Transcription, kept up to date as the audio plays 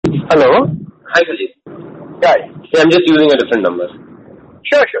Hello. Hi, Sajith. Yeah. Yeah, I'm just using a different number.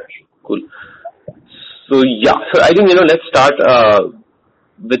 Sure. Cool. So I think let's start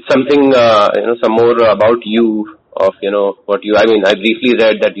with something some more about you. Of what you. I mean, I briefly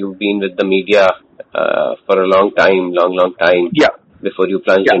read that you've been with the media for a long time. Yeah. Before you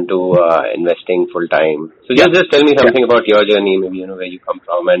plunged into investing full time. So just tell me something about your journey, maybe where you come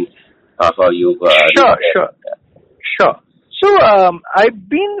from and how you. Sure. So I've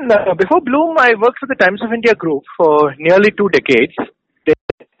been before Bloom. I worked for the Times of India Group for nearly 2 decades.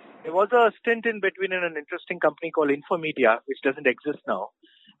 There was a stint in between in an interesting company called Infomedia, which doesn't exist now.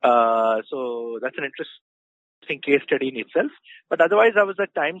 So that's an interesting case study in itself. But otherwise, I was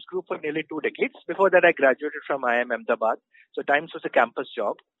at Times Group for nearly 2 decades. Before that, I graduated from IIM Ahmedabad. So Times was a campus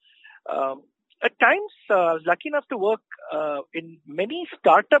job. At Times, I was lucky enough to work in many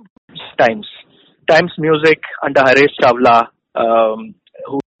startup Times. Times Music under Haresh Chawla,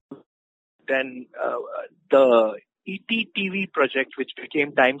 who then the ETTV project, which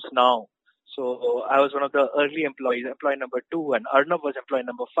became Times Now. So I was one of the early employees, employee number 2, and Arnav was employee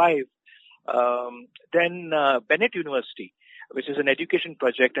number 5. Then Bennett University, which is an education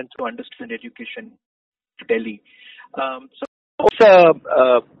project and to understand education to Delhi. So it's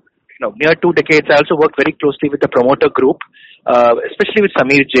near 2 decades. I also worked very closely with the promoter group, especially with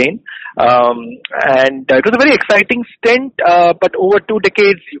Sameer Jain. And it was a very exciting stint, but over 2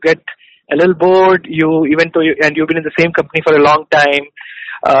 decades, you get a little bored. You've been in the same company for a long time.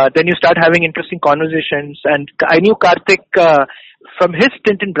 Then you start having interesting conversations. And I knew Karthik from his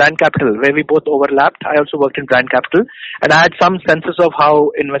stint in Brand Capital, where we both overlapped. I also worked in Brand Capital, and I had some senses of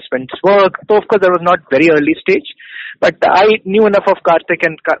how investments work. So, of course, I was not very early stage, but I knew enough of Karthik,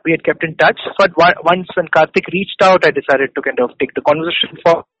 and we had kept in touch. But once when Karthik reached out, I decided to kind of take the conversation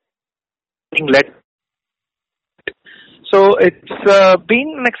for being led. So it's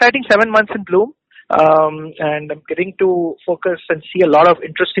been an exciting 7 months in Bloom, and I'm getting to focus and see a lot of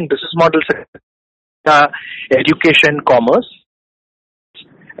interesting business models in education, commerce.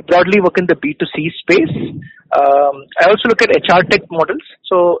 I broadly work in the B2C space. I also look at HR tech models.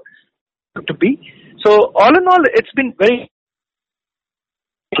 So all in all, it's been very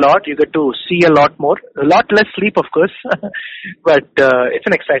a lot. You get to see a lot more, a lot less sleep, of course, but it's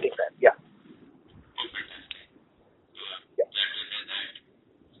an exciting time. Yeah.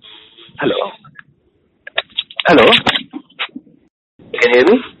 Hello. Can you hear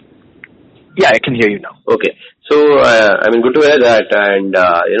me? Yeah, I can hear you now. Okay. So, good to hear that. And,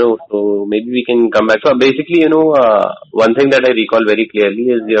 so maybe we can come back. So, basically, one thing that I recall very clearly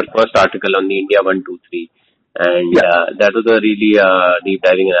is your first article on the India 123. And that was a really deep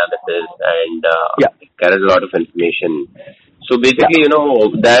diving analysis and carried a lot of information. So, basically,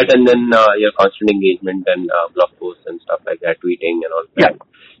 that and then your constant engagement and blog posts and stuff like that, tweeting and all that. Yeah.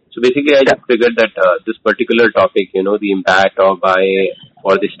 So basically, I just figured that this particular topic, the impact of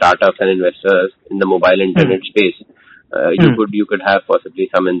for the startups and investors in the mobile internet space, you could have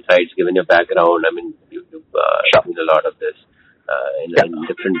possibly some insights given your background. I mean, you've seen a lot of this in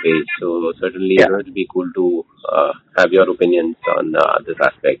different ways. So certainly, it'd be cool to have your opinions on this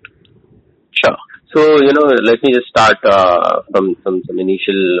aspect. Sure. So, let me just start from some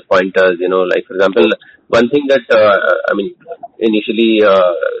initial pointers, like, for example, one thing that, initially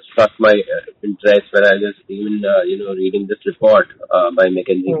struck my interest when I was even, reading this report by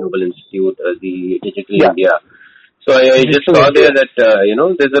McKinsey Global Institute, the Digital India. So I just saw there that,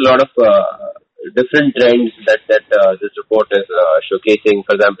 there's a lot of different trends that this report is showcasing.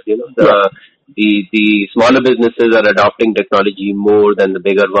 For example, the smaller businesses are adopting technology more than the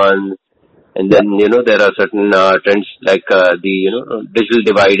bigger ones. And then, there are certain trends like the, digital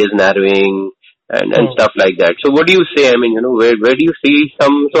divide is narrowing and stuff like that. So what do you say? I mean, where do you see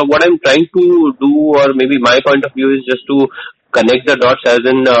so what I'm trying to do, or maybe my point of view is just to connect the dots as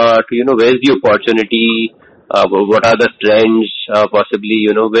in, to, where's the opportunity, what are the trends, possibly,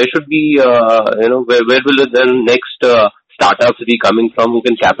 where should we, where will the next startups be coming from who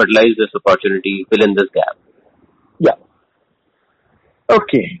can capitalize this opportunity, fill in this gap? Yeah.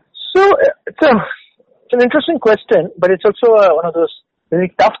 Okay. So it's an interesting question, but it's also one of those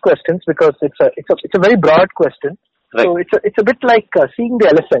very tough questions because it's a very broad question. Right. So it's a bit like seeing the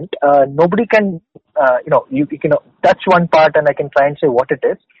elephant. Nobody can you can touch one part and I can try and say what it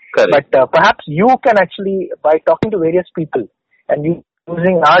is. Correct. But perhaps you can actually, by talking to various people and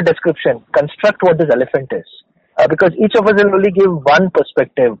using our description, construct what this elephant is. Because each of us will only give one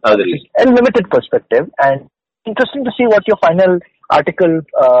perspective, a limited perspective, and interesting to see what your final article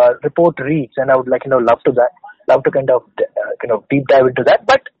report reads, and I would love to kind of deep dive into that.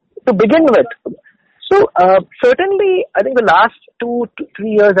 But to begin with, So certainly, I think the last 2 to 3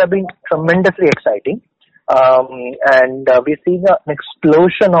 years have been tremendously exciting, and we're seeing an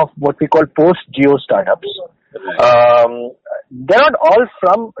explosion of what we call post-geo startups. They're not all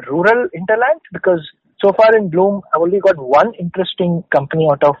from rural hinterland, because so far in Bloom, I've only got one interesting company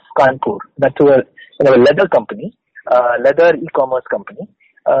out of Kanpur. That's a leather company, leather e-commerce company.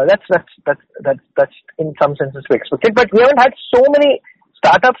 That's in some senses to expected. But we haven't had so many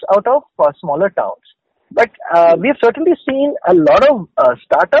startups out of smaller towns. But we have certainly seen a lot of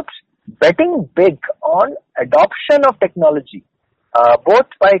startups betting big on adoption of technology, both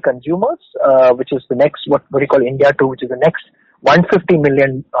by consumers, which is the next, what we call India 2, which is the next 100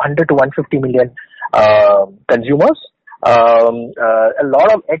 to 150 million consumers. A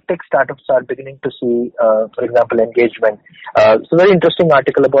lot of edtech startups are beginning to see, for example, engagement. It's a very interesting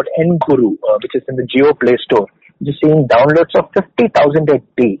article about Nguru, which is in the Geo Play Store, which is seeing downloads of 50,000 a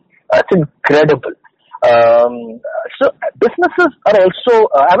day. That's incredible. So businesses are also,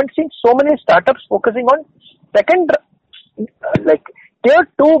 I haven't seen so many startups focusing on second, like tier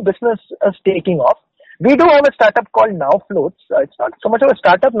 2 business taking off. We do have a startup called Now Floats. It's not so much of a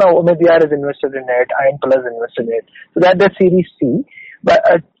startup now. OMBR has invested in it. Ironpul has invested in it. So that's their Series C. But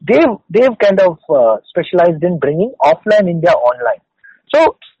they've kind of specialized in bringing offline India online.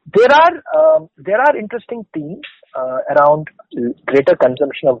 So there are interesting themes around greater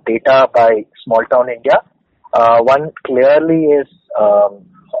consumption of data by small town India. One clearly is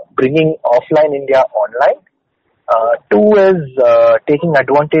bringing offline India online. Two is taking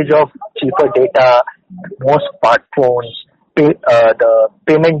advantage of cheaper data, more smartphones, the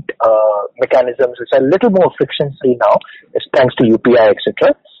payment mechanisms, which are a little more friction-free now, thanks to UPI,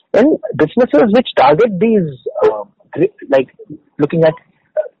 etc. And businesses which target these, like looking at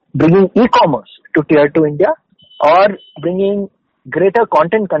bringing e-commerce to tier 2 India, or bringing greater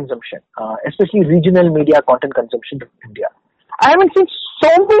content consumption, especially regional media content consumption to India. I haven't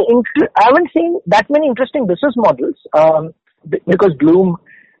seen that many interesting business models, because Bloom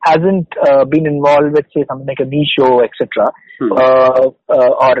hasn't been involved with, say, something like a Meesho, etc.,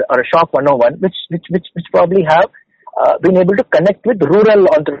 or a Shop 101, which probably have been able to connect with rural,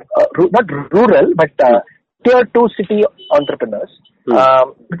 not rural, but tier 2 city entrepreneurs.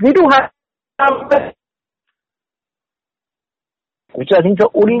 But we do have, which I think the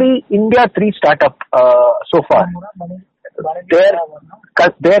only India 3 startup so far.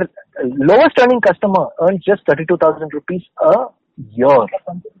 Their lowest earning customer earns just 32,000 rupees a year.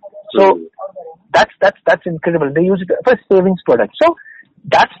 So that's incredible. They use it for a savings product. So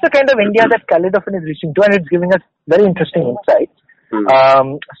that's the kind of India that Kaleidofin is reaching to, and it's giving us very interesting insights.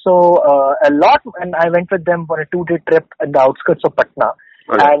 A lot, and I went with them for a 2-day trip in the outskirts of Patna,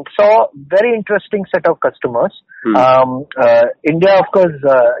 and saw very interesting set of customers. India, of course,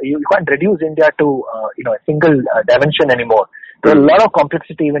 you can't reduce India to a single dimension anymore. There's a lot of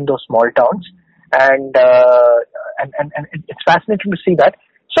complexity even in those small towns, and it's fascinating to see that.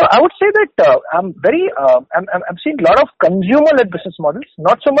 So I would say that I'm seeing a lot of consumer-led business models,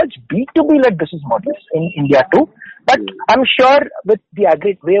 not so much B2B-led business models in India too. But I'm sure with the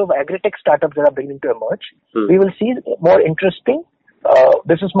wave of agri-tech startups that are beginning to emerge, we will see more interesting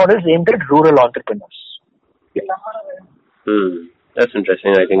business models aimed at rural entrepreneurs. Yeah. That's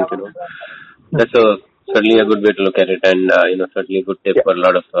interesting. I think that's certainly a good way to look at it, and certainly a good tip for a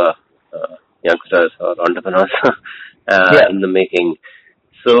lot of youngsters or entrepreneurs in the making.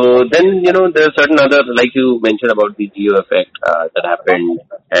 So then there are certain other, like you mentioned about the geo effect that happened,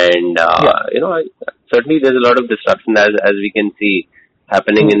 and certainly there's a lot of disruption as we can see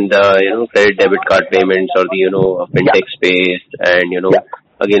happening in the credit debit card payments or the fintech space, and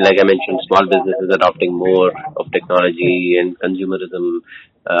again, like I mentioned, small businesses adopting more of technology and consumerism.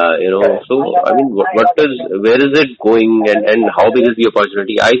 So I mean, where is it going, and how big is the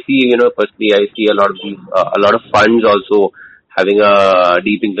opportunity? I see, personally, I see a lot of funds also having a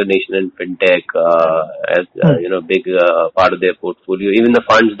deep inclination in fintech as big part of their portfolio. Even the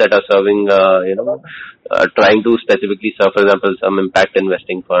funds that are serving, trying to specifically serve, for example, some impact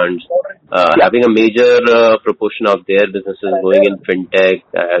investing funds, having a major proportion of their businesses going in fintech.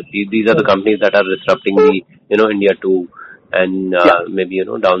 These are the companies that are disrupting the India 2 and maybe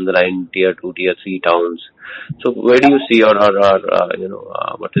down the line tier 2, tier 3 towns. So where do you see or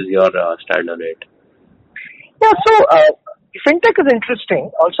what is your stand on it? Yeah, so fintech is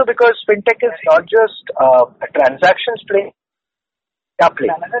interesting also because fintech is not just a transactions play.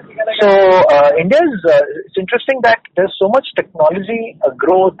 So it's interesting that there's so much technology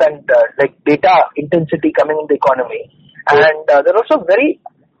growth and like data intensity coming in the economy, and they're also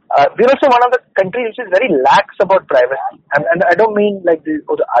we're also one of the countries which is very lax about privacy, and I don't mean like the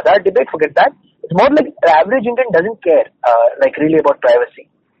other debate, forget that, It's more like the average Indian doesn't care, like really about privacy.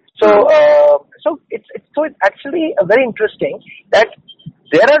 So it's actually very interesting that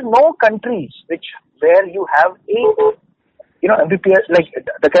there are no countries where you have Mbps, like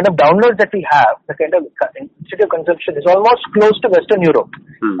the kind of downloads that we have, the kind of intensity of consumption is almost close to Western Europe,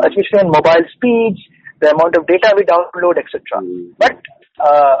 especially on mobile speeds, the amount of data we download, etc. But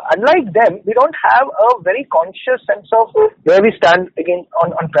unlike them, we don't have a very conscious sense of where we stand again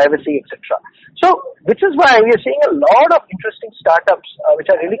on privacy, etc. So, which is why we are seeing a lot of interesting startups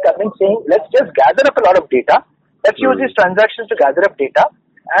which are really coming saying, let's just gather up a lot of data, let's use these transactions to gather up data,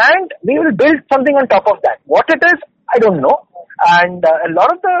 and we will build something on top of that. What it is, I don't know. And a lot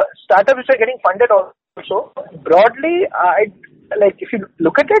of the startups which are getting funded also, broadly, if you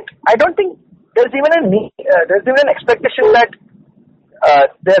look at it, I don't think there's even an expectation that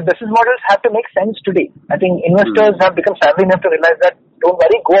their business models have to make sense today. I think investors have become savvy enough to realize that don't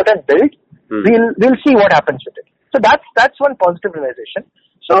worry, go out and build. We'll see what happens with it. So that's one positive realization.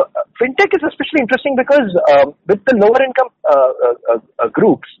 So fintech is especially interesting because with the lower income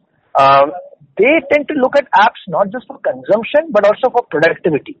groups, they tend to look at apps not just for consumption but also for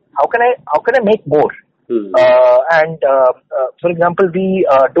productivity. How can I make more? For example, we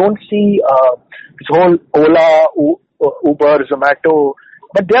don't see this whole Ola, Uber, Zomato,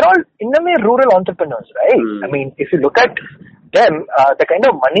 but they're all in a way rural entrepreneurs, right? I mean, if you look at them, the kind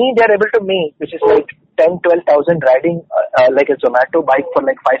of money they're able to make, which is like 10,000-12,000 riding like a Zomato bike for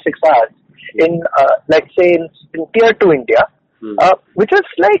like 5-6 hours in let's say in tier 2 India, which is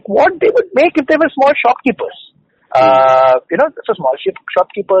like what they would make if they were small shopkeepers. So small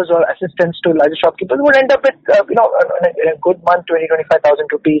shopkeepers or assistants to larger shopkeepers would end up with, in a good month,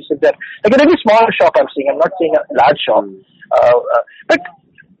 20,000-25,000 rupees. If they're like a very small shop, I'm not saying a large shop. But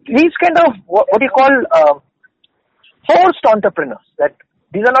these kind of, what do you call, forced entrepreneurs, that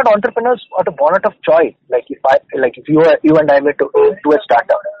these are not entrepreneurs born out of choice. Like if you and I were to do a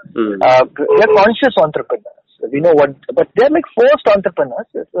startup, they're conscious entrepreneurs. We know what, but they're like forced entrepreneurs,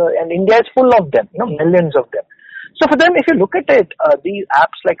 and India is full of them, millions of them. So for them, if you look at it, these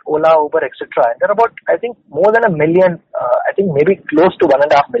apps like Ola, Uber, etc., and there are about, I think, more than 1 million, I think maybe close to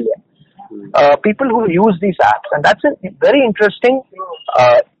 1.5 million people who use these apps, and that's a very interesting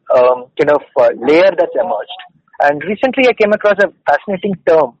layer that's emerged. And recently, I came across a fascinating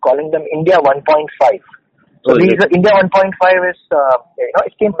term calling them India 1.5. So India 1.5 is,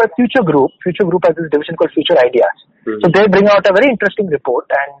 it came from Future Group. Future Group has this division called Future Ideas. So they bring out a very interesting report,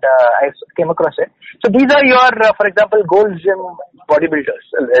 and I came across it. So these are your, for example, Gold Gym bodybuilders.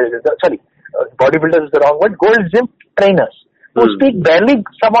 Bodybuilders is the wrong word. Gold Gym trainers who speak barely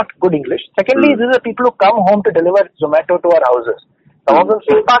somewhat good English. Secondly, these are people who come home to deliver Zomato to our houses. Some of them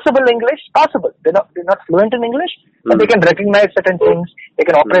speak passable English, possible. They're not fluent in English, but they can recognize certain things. They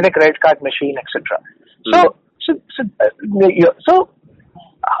can operate a credit card machine, etc.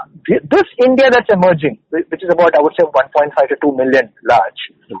 This India that's emerging, which is about, I would say, 1.5 to 2 million large,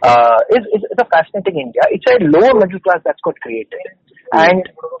 is a fascinating India. It's a lower middle class that's got created. And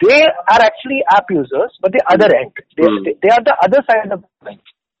they are actually app users, but the other end. They are the other side of the coin.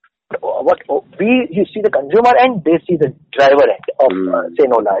 You see the consumer end, they see the driver end of, say,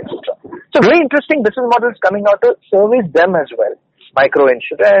 Ola, etc. So very interesting business models coming out to service them as well. Micro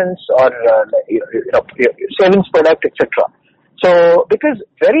insurance or savings product, etc. So because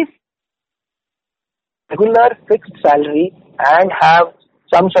very regular fixed salary and have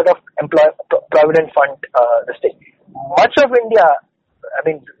some sort of provident fund this thing. Much of India, I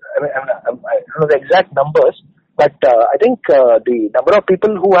don't know the exact numbers, but I think the number of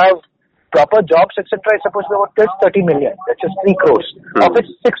people who have proper jobs, etc., is supposed to be about 30 million. That's just 3 crores. Of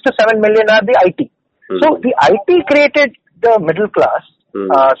which 6 to 7 million are the IT. So the IT created the middle class,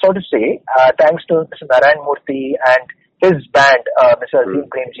 so to say, thanks to Mr. Narayan Murthy and his band, Mr. Azim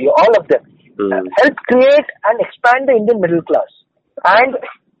Premji, all of them, helped create and expand the Indian middle class. And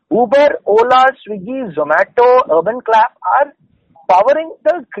Uber, Ola, Swiggy, Zomato, Urban Clap are powering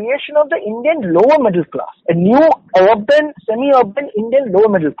the creation of the Indian lower middle class, a new urban, semi-urban Indian lower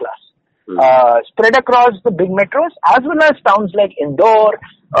middle class, spread across the big metros as well as towns like Indore,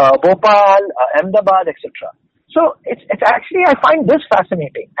 Bhopal, Ahmedabad, etc. So it's actually, I find this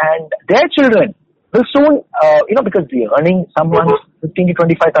fascinating, and their children will soon, because they're earning some months 15 to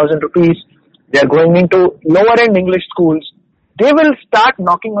 25,000 rupees, they're going into lower end English schools. They will start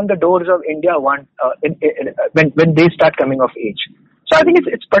knocking on the doors of India when they start coming of age. So I think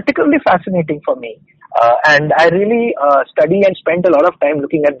it's particularly fascinating for me, and I really study and spend a lot of time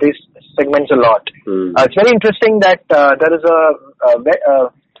looking at these segments a lot. It's very interesting that there is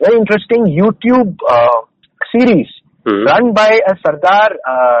a very interesting YouTube series run by a Sardar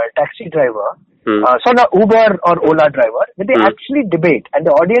taxi driver so the Uber or Ola driver, when they actually debate, and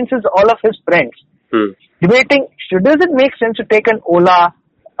the audience is all of his friends, debating, does it make sense to take an Ola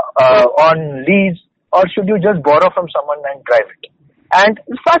on lease, or should you just borrow from someone and drive it? And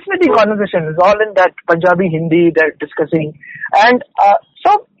it's fascinating conversation. It's all in that Punjabi Hindi they're discussing. And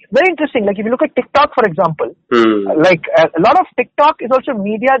so very interesting. Like if you look at TikTok, for example, like a lot of TikTok is also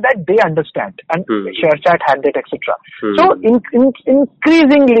media that they understand, and ShareChat, Handit, etc. So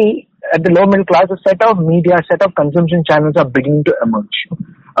increasingly at the low middle class, a set of media, a set of consumption channels are beginning to emerge.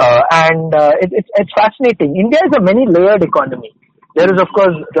 And it's fascinating. India is a many layered economy. There is, of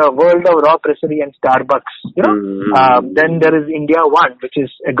course, the world of raw pressery and Starbucks, you know. Then there is India One, which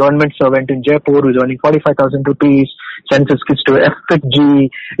is a government servant in Jaipur who's earning 45,000 rupees, sends his kids to FFG.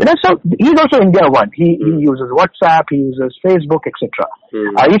 You know, so he's also India One. He uses WhatsApp, he uses Facebook, etc.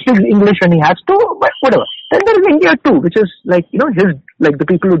 He speaks English when he has to, but whatever. Then there is India Two, which is like, you know, like the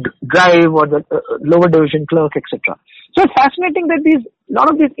people who drive or the lower division clerk, etc. So it's fascinating that a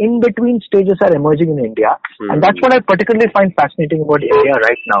lot of these in-between stages are emerging in India. And that's what I particularly find fascinating about India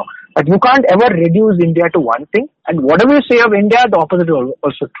right now. That you can't ever reduce India to one thing. And whatever you say of India, the opposite is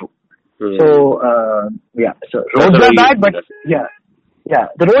also true. So, so roads are bad, but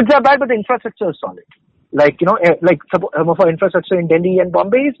the roads are bad, but the infrastructure is solid. Like, you know, for infrastructure in Delhi and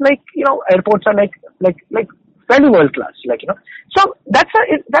Bombay is like, you know, airports are like fairly world class, like, you know. So that's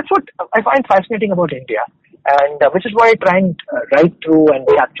what I find fascinating about India. And which is why I try and write through and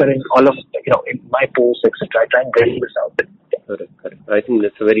capture in all of, you know, in my posts, etc. I try and bring this out. Correct. I think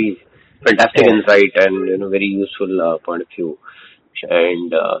that's a very fantastic insight and, you know, very useful point of view.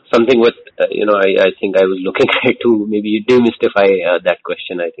 And something with, you know, I think I was looking at to maybe demystify that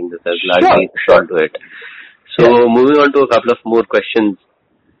question. I think this has largely gone to it. So moving on to a couple of more questions.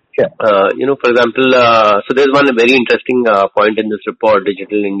 You know, for example, so there's one very interesting point in this report,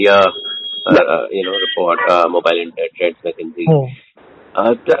 Digital India you know, report, Mobile Internet Trends McKinsey.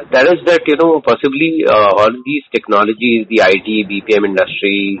 That is that, you know, possibly all these technologies, the IT, BPM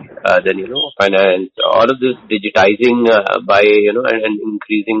industry, then, you know, finance, all of this digitizing by, you know, and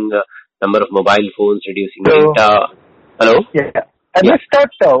increasing number of mobile phones, reducing data. Hello? And let's start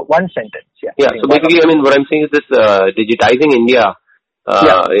one sentence. So basically, I mean, what I'm saying is this digitizing India,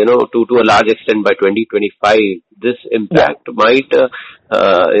 you know, to a large extent by 2025, this impact might,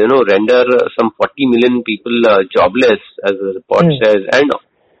 you know, render some 40 million people jobless, as the report says, and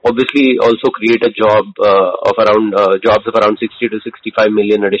obviously also create a job of around jobs of around 60 to 65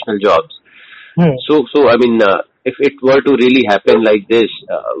 million additional jobs. So I mean, if it were to really happen like this,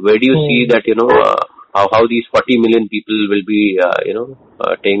 where do you see that, you know, how these 40 million people will be, you know,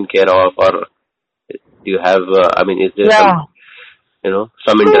 taken care of, or do you have, I mean, is there some, you know,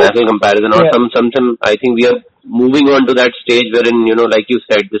 some international comparison or some, I think we are moving on to that stage wherein, you know, like you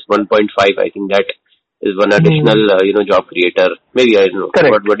said, this 1.5, I think that is one additional, you know, job creator. Maybe, I don't know.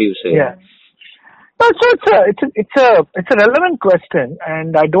 Correct. What do you say? No, so it's a relevant question,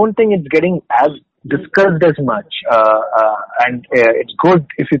 and I don't think it's getting as discussed as much. And it's good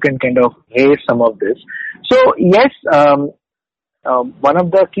if you can kind of raise some of this. So yes, one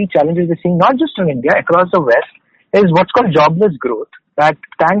of the key challenges we're seeing, not just in India, across the West, is what's called jobless growth. That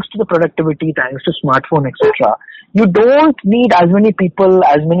thanks to the productivity, thanks to smartphone, etc., you don't need as many people,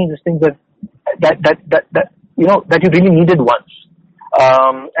 as many things that you know that you really needed once.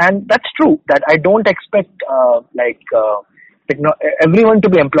 And that's true. That I don't expect everyone to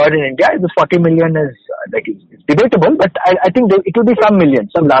be employed in India. This 40 million is it's debatable, but I think it will be some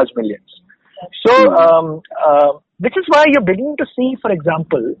millions, some large millions. So which is why you're beginning to see, for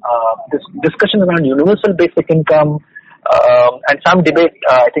example, this discussion around universal basic income. And some debate,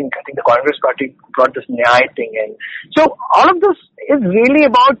 I think the Congress party brought this Nyay thing in. So all of this is really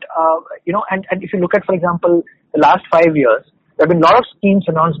about, you know, and if you look at, for example, the last 5 years, there have been a lot of schemes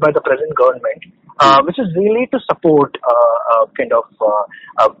announced by the present government, which is really to support kind of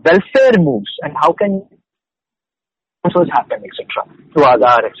welfare moves and how can transfers happen, etc., through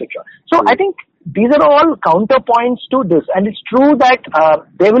Aadhaar, etc. So I think these are all counterpoints to this, and it's true that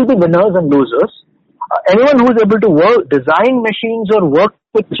there will be winners and losers. Anyone who is able to design machines or work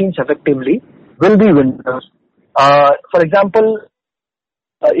with machines effectively will be winners. For example,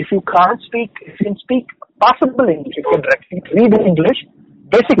 if you can speak passable English, if you can read in English,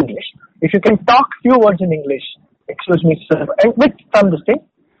 basic English. If you can talk few words in English, excuse me, sir, and with some distinct,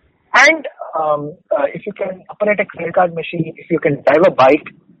 and if you can operate a credit card machine, if you can drive a bike,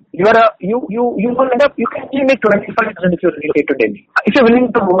 you will end up, you can only make 25% if you relocate to Delhi. If you're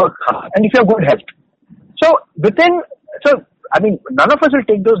willing to work hard and if you have good health. So I mean, none of us will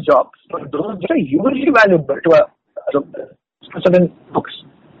take those jobs, but those are hugely valuable to certain folks.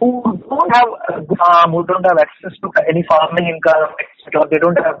 who don't have a farm, who don't have access to any farming income, etc. They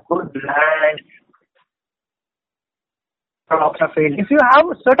don't have good land. If you have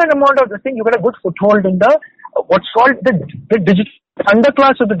a certain amount of this thing, you get a good foothold in the what's called the digital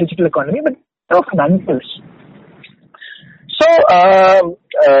underclass of the digital economy, but of financials. So,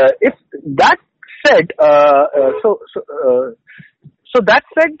 if that said, so that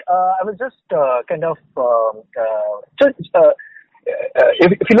said, I was just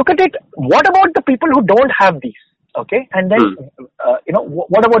if you look at it, what about the people who don't have these? Okay, and then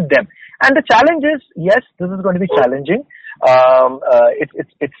what about them? And the challenge is, yes, this is going to be challenging.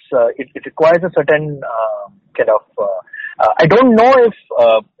 It requires a certain I don't know if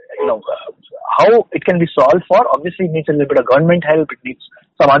how it can be solved for. Obviously, it needs a little bit of government help. It needs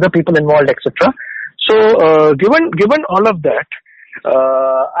some other people involved, etc. So, given all of that,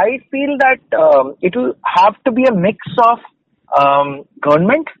 I feel that it will have to be a mix of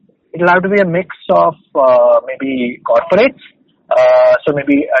government. It will have to be a mix of maybe corporates. So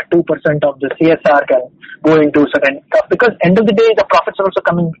maybe 2% of the CSR can go into certain stuff, because end of the day the profits are also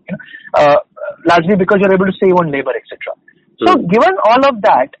coming largely because you're able to save on labor, etc. So given all of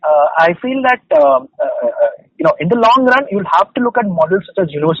that, I feel that in the long run you'll have to look at models such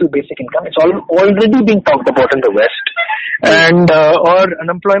as universal basic income. It's already being talked about in the West, and or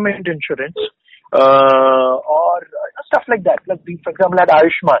unemployment insurance, or stuff like that. Like for example, at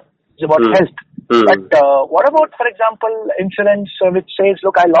Ayushman, it's about health. But what about, for example, insurance which says,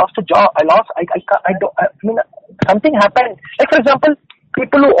 look, I lost a job, something happened. Like, for example,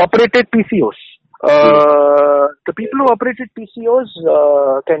 people who operated PCOs. The people who operated PCOs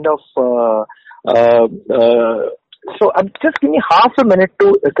so just give me half a minute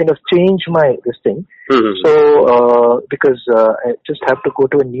to kind of change this thing. So, because I just have to go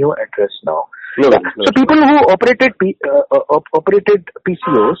to a new address now. So people who operated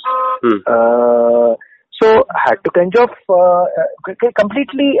PCOs, so had to kind of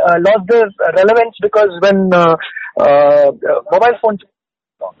completely lost their relevance, because when mobile phones.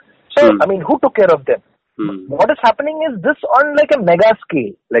 So I mean, who took care of them? What is happening is this on like a mega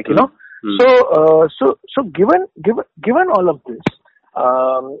scale, like So given all of this,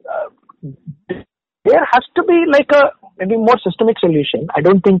 there has to be like a maybe more systemic solution. I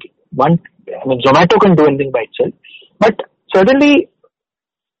don't think Zomato can do anything by itself, but certainly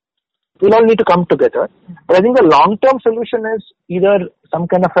we'll all need to come together. But I think the long-term solution is either some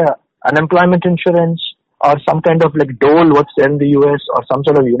kind of a unemployment insurance, or some kind of like dole, what's there in the US, or some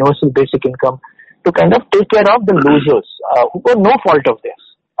sort of universal basic income to kind of take care of the losers who are no fault of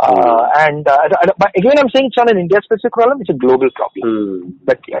theirs. But again, I'm saying it's not an India-specific problem; it's a global problem.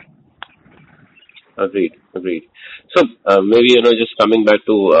 But yeah. Agreed. So maybe just coming back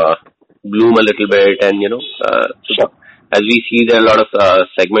to Bloom a little bit, and Sure. As we see, there are a lot of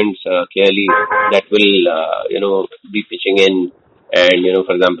segments clearly that will be pitching in, and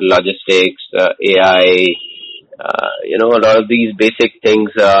for example, logistics, AI, a lot of these basic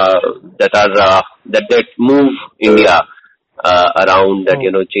things that move India around, that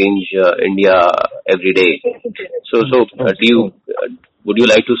change India every day. So would you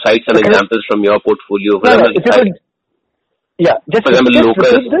like to cite some examples from your portfolio? For example, just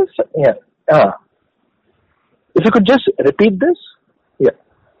repeat this. If you could just repeat this. Yeah.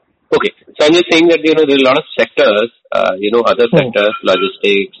 Okay. So I'm just saying that, there are a lot of sectors, other sectors,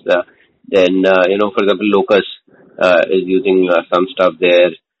 logistics, then, for example, Locus is using some stuff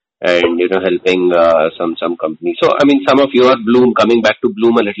there, and, helping some companies. So, I mean, some of your Bloom, coming back to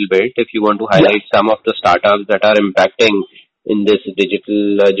Bloom a little bit, if you want to highlight some of the startups that are impacting in this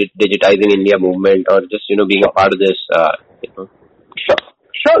digitizing India movement, or just, being a part of this,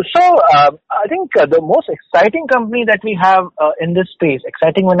 Sure. So, I think the most exciting company that we have in this space,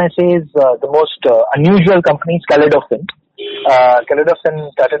 exciting when I say is the most unusual company, is Kaleido-Fin.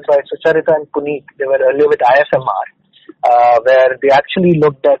 Kaleido-Fin, started by Sucharita and Puneet. They were earlier with ISMR, where they actually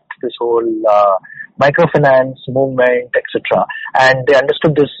looked at this whole microfinance movement, etc. And they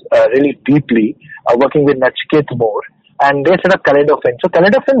understood this really deeply, working with Nachiket Moore. And they set up Kaleido-Fin. So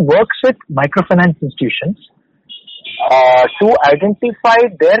Kaleido-Fin works with microfinance institutions to identify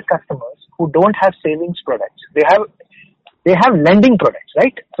their customers who don't have savings products. They have lending products,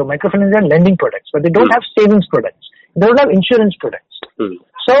 right? So microfinance are lending products, but they don't have savings products. They don't have insurance products.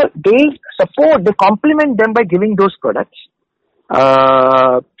 So they complement them by giving those products.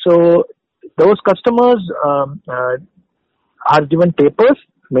 So those customers are given papers.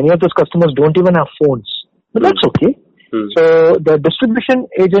 Many of those customers don't even have phones, but that's okay. So the distribution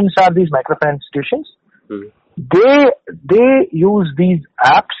agents are these microfinance institutions. They use these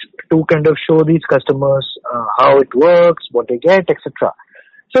apps to kind of show these customers how it works, what they get, etc.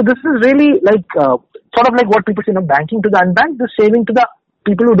 So this is really like sort of like what people say, banking to the unbanked, the saving to the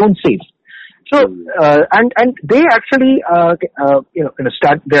people who don't save. So and they actually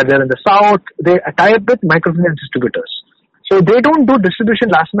start they're in the south. They tie up with microfinance distributors. So they don't do distribution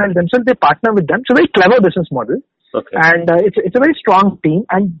last mile themselves. They partner with them. So very clever business model. Okay. And it's a very strong team.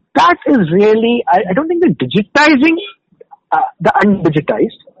 And that is really, I don't think they're digitizing the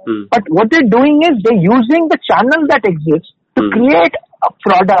undigitized. But what they're doing is they're using the channel that exists to create a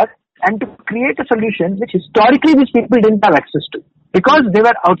product and to create a solution which historically these people didn't have access to because they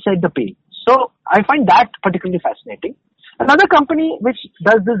were outside the pale. So I find that particularly fascinating. Another company which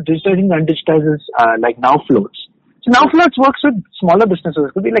does this digitizing and undigitizes like Now Floats. So Now Floats works with smaller businesses.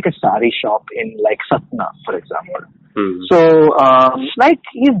 It could be like a sari shop in like Satna, for example. So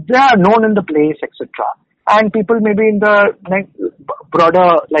they are known in the place, etc. And people maybe in the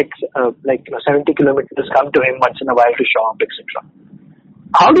broader 70 kilometers come to him once in a while to shop, etc.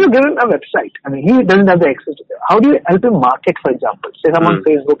 How do you give him a website? I mean, he doesn't have the access to it. How do you help him market, for example? Say someone on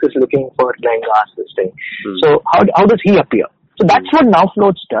Facebook is looking for lehengas, this thing. So how does he appear? So that's what Now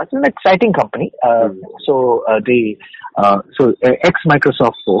Floats does. It's an exciting company.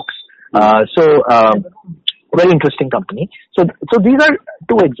 Ex-Microsoft folks. Very interesting company. So these are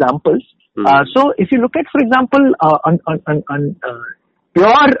two examples. So if you look at, for example, on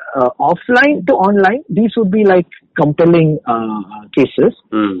pure offline to online, these would be like compelling cases.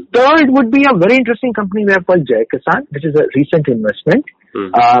 Third would be a very interesting company we have called Jai Kisan, which is a recent investment.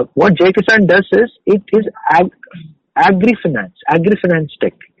 What Jai Kisan does is it is agri-finance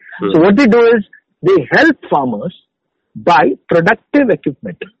tech. So what they do is they help farmers buy productive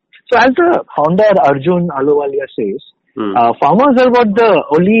equipment. So as the founder Arjun Ahluwalia says, farmers are about the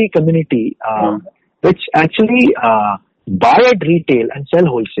only community which actually buy at retail and sell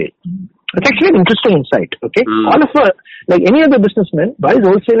wholesale. It's actually an interesting insight. Okay, all of us, like any other businessman, buys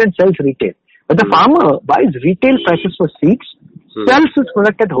wholesale and sells retail, but the farmer buys retail prices for seeds, sells his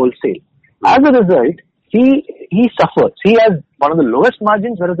product at wholesale. As a result, he suffers. He has one of the lowest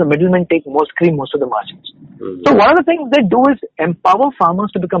margins, whereas the middlemen take most of the margins. So one of the things they do is empower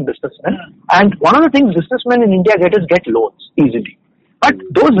farmers to become businessmen. And one of the things businessmen in India get loans easily. But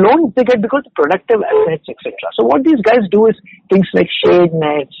those loans they get because of productive assets, etc. So what these guys do is things like shade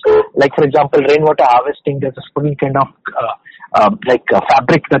nets, like for example rainwater harvesting. There's a special kind of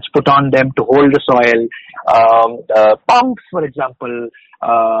fabric that's put on them to hold the soil. Pumps, for example.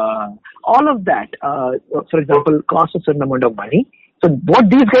 All of that, for example, costs a certain amount of money. So what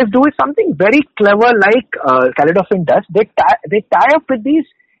these guys do is something very clever, like Caledonian does. They tie up with these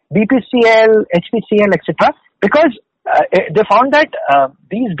BPCL, HPCL, etc. Because they found that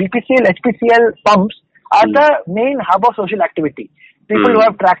these BPCL, HPCL pumps are the main hub of social activity. People who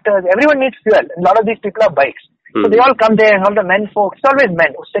have tractors, everyone needs fuel. And a lot of these people have bikes. So they all come there, and all the men folks, it's always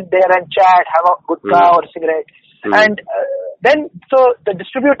men who sit there and chat, have a guttka or a cigarette. And so the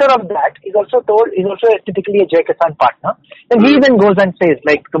distributor of that is also typically a Jai Kisan partner. And he then goes and says,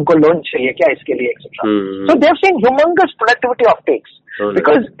 like, tumko loan chahiye kya iske liye, etc. So they've seen humongous productivity uptakes.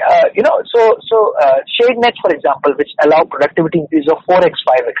 Because, shade nets, for example, which allow productivity increase of 4x,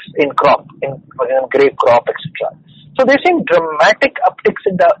 5x in crop, in grape crop, etc. So they're seeing dramatic upticks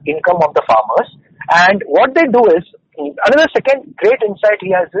in the income of the farmers. And what they do is, another second great insight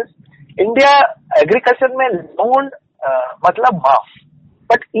he has is, India agriculture mein loan matlab maaf.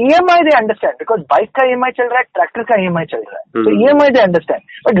 But EMI they understand because bike ka EMI chal raha hai, tractor ka EMI chal raha hai. So EMI they understand.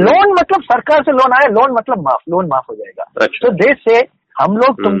 But loan matlab sarkar se loan aaya, loan matlab maaf, loan maaf ho jayega. So they say, hum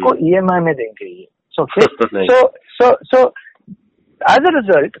log tumko EMI mein denge ye. So as a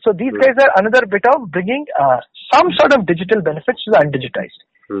result, so these guys are another bit of bringing some sort of digital benefits to the undigitized.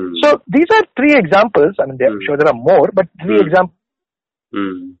 So these are three examples. I mean, I'm sure there are more, but three examples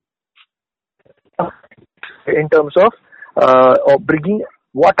in terms of bringing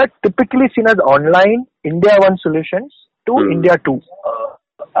what are typically seen as online India 1 solutions to India 2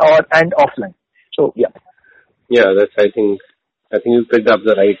 and offline. So that's I think you picked up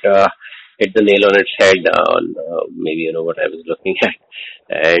the right hit the nail on its head on maybe what I was looking at.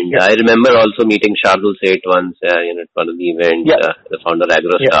 And I remember also meeting Shardul Seth once at one of the events, the founder of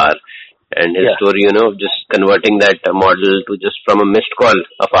AgroStar, and his story of just converting that model to just from a missed call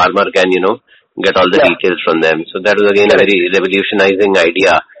a farmer can get all the details from them. So that was again a very revolutionizing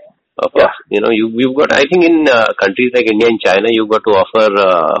idea of you've got, I think in countries like India and China, you've got to offer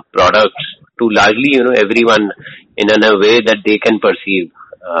products to largely everyone in a way that they can perceive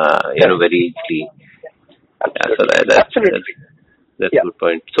very easily. So that's a good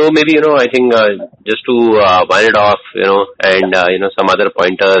point. So maybe I think just to wind it off and some other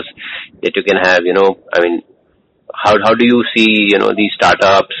pointers that you can have, I mean, how do you see, these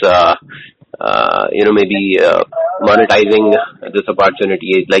startups, maybe monetizing this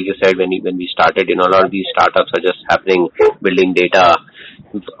opportunity? Like you said, when we started, a lot of these startups are just happening, building data.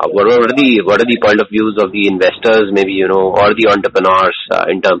 What are the point of views of the investors, maybe, or the entrepreneurs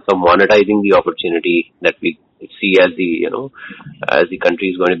in terms of monetizing the opportunity that we see as the country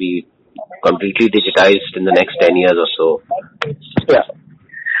is going to be completely digitized in the next 10 years or so?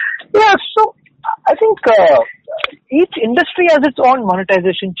 Yeah. So I think each industry has its own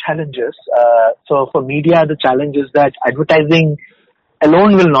monetization challenges. So for media, the challenge is that advertising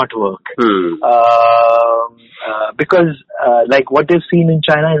alone will not work. Because like what they've seen in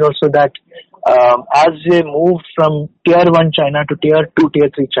China is also that as they moved from tier 1 China to tier 2, tier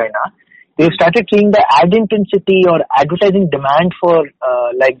 3 China, they started seeing the ad intensity or advertising demand for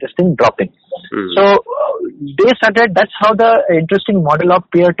this thing dropping. So that's how the interesting model of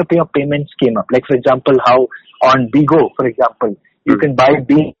peer-to-peer payments came up. Like for example, how on Bigo, for example, you can buy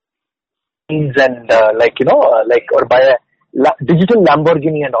beans and or buy a digital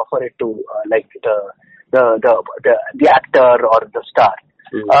Lamborghini and offer it to the actor or the star.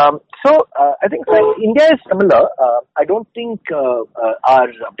 So I think India is similar. I don't think are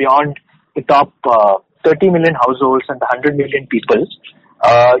beyond the top 30 million households and 100 million people.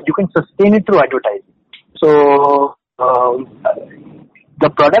 You can sustain it through advertising. So the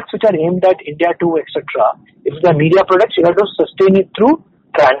products which are aimed at India 2, etc., if they're media products, you have to sustain it through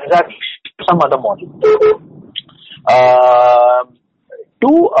transaction, some other model.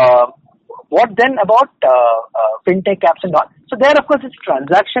 What then about fintech apps and all? So there, of course, it's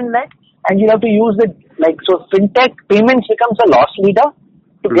transaction-led, and you have to use it so fintech payments becomes a loss leader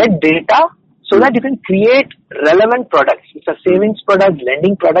to get data so that you can create relevant products. It's a savings product,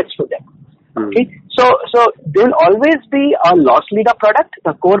 lending products for them. Okay, so there will always be a loss leader product.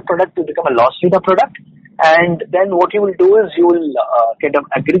 The core product will become a loss leader product, and then what you will do is you will kind of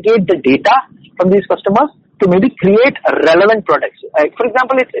aggregate the data from these customers to maybe create relevant products. For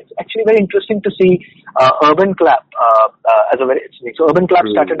example, it's actually very interesting to see Urban Clap as a very interesting. So Urban Clap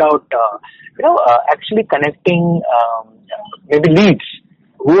started out, actually connecting maybe leads.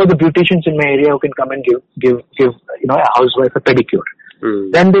 Who are the beauticians in my area who can come and give a housewife a pedicure?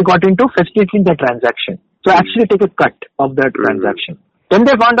 Then they got into facilitating the transaction. So actually take a cut of that transaction. Then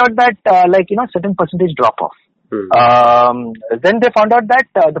they found out that certain percentage drop off. Then they found out that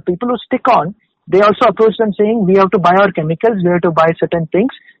the people who stick on, they also approached them saying, we have to buy our chemicals, we have to buy certain things,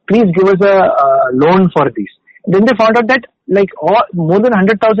 please give us a loan for these. Then they found out that more than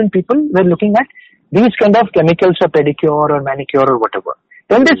 100,000 people were looking at these kind of chemicals for pedicure or manicure or whatever.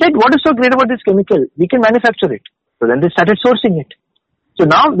 Then they said, what is so great about this chemical? We can manufacture it. So then they started sourcing it. So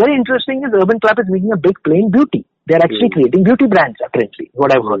now, very interesting is Urban Clap is making a big play in beauty. They are actually creating beauty brands, apparently,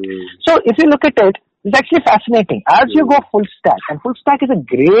 what I've heard. So if you look at it, it's actually fascinating. As you go full stack, and full stack is a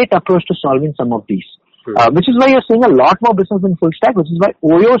great approach to solving some of these, which is why you're seeing a lot more business in full stack, which is why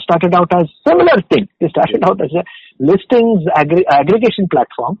Oyo started out as similar thing. They started out as a listings aggregation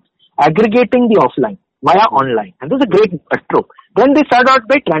platform, aggregating the offline via online. And this is a great metro. Then they started out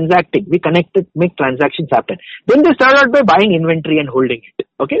by transacting. We make transactions happen. Then they started out by buying inventory and holding it.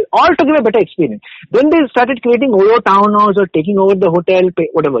 Okay? All to give a better experience. Then they started creating Oyo townhouse or taking over the hotel,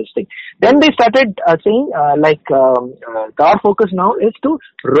 whatever thing. Then they started saying, our focus now is to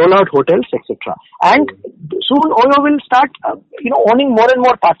roll out hotels, etc. And soon Oyo will start, owning more and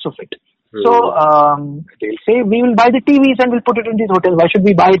more parts of it. So, they'll say, we will buy the TVs and we'll put it in these hotels. Why should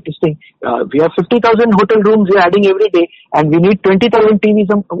we buy this thing? We have 50,000 hotel rooms we're adding every day and we need 20,000 TVs,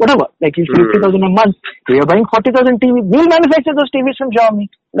 whatever. Like, you 50,000 a month. We are buying 40,000 TVs. We'll manufacture those TVs from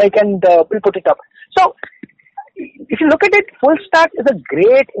Germany. And we'll put it up. So, if you look at it, full stack is a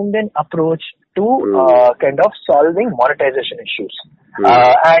great Indian approach to kind of solving monetization issues.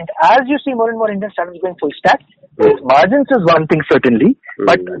 And as you see more and more Indian startups going full stack, margins is one thing certainly,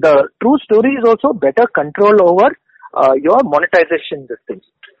 but the true story is also better control over your monetization things.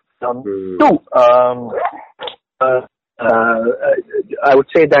 Two, I would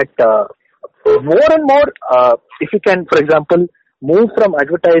say that more and more, if you can, for example, move from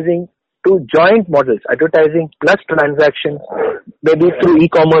advertising to joint models, advertising plus transactions, maybe through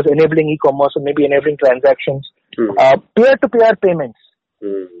e-commerce, enabling e-commerce, or maybe enabling transactions, peer-to-peer payments.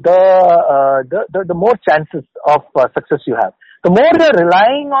 The more chances of success you have. The more you're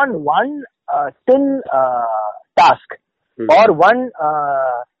relying on one thin task or one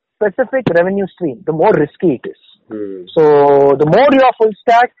specific revenue stream, the more risky it is. So the more you are full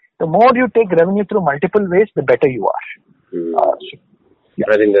stack, the more you take revenue through multiple ways, the better you are.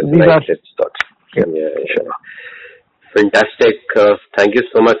 I think that's these nice. Are thoughts. Yeah, sure. Fantastic. Thank you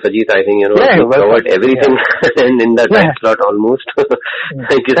so much, Sajith. I think, we covered everything in the time slot almost.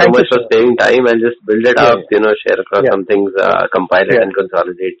 Thank you so much for sparing time. I'll just build it up, share across some things, compile it and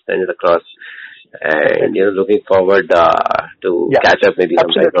consolidate, send it across. And, looking forward to catch up maybe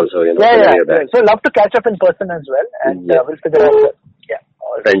sometime also. So love to catch up in person as well. And we'll figure out.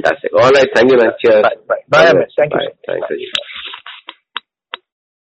 Fantastic. All right. Thank you, man. Cheers. Bye. Thank you. Thanks, Sajith.